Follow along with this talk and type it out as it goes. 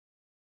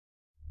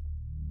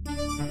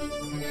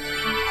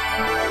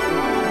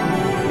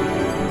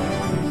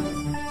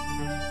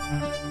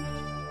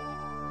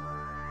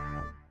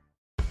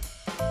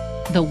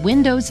The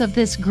windows of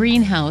this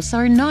greenhouse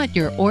are not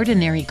your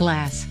ordinary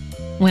glass.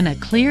 When a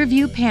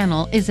ClearVue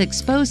panel is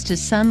exposed to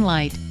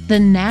sunlight, the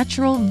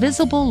natural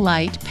visible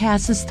light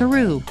passes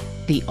through.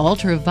 The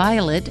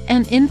ultraviolet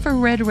and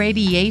infrared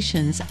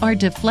radiations are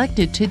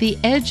deflected to the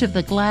edge of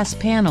the glass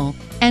panel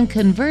and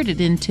converted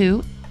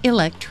into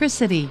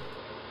electricity.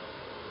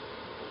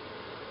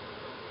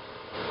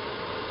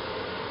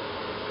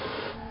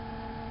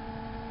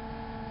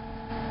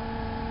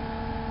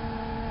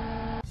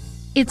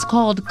 It's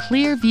called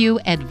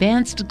ClearVue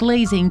Advanced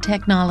Glazing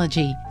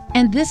Technology,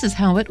 and this is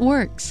how it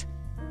works.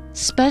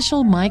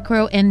 Special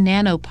micro and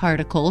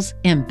nanoparticles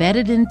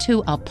embedded into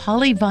a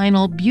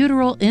polyvinyl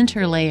butyral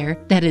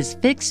interlayer that is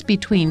fixed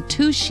between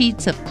two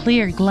sheets of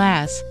clear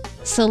glass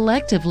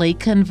selectively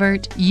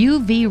convert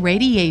UV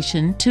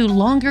radiation to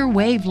longer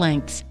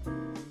wavelengths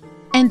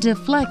and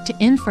deflect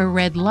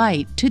infrared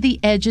light to the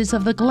edges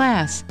of the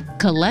glass,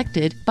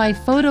 collected by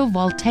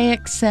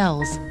photovoltaic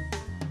cells.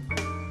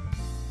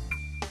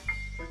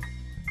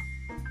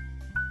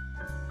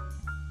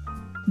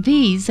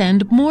 These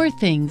and more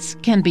things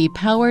can be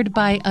powered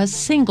by a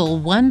single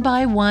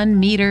 1x1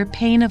 meter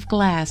pane of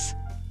glass.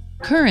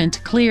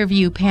 Current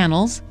ClearVue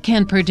panels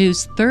can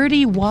produce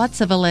 30 watts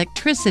of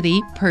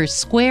electricity per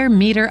square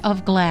meter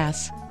of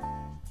glass.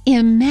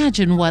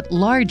 Imagine what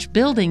large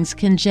buildings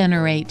can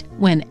generate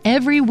when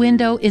every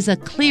window is a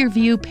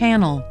ClearVue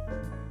panel.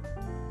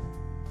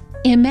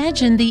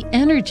 Imagine the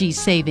energy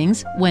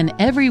savings when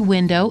every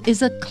window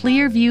is a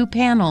ClearVue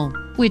panel,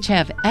 which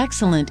have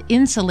excellent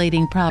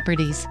insulating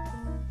properties.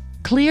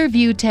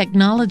 ClearVue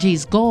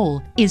Technology's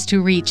goal is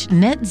to reach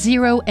net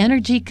zero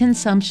energy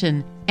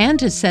consumption and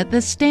to set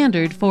the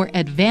standard for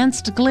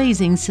advanced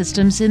glazing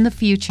systems in the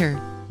future.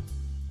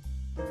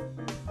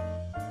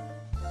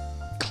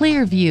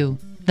 ClearVue,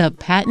 the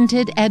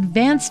patented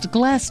advanced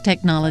glass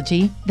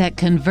technology that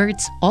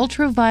converts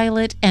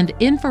ultraviolet and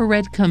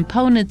infrared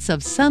components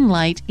of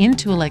sunlight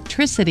into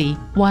electricity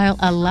while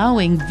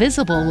allowing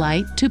visible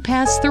light to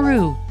pass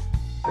through.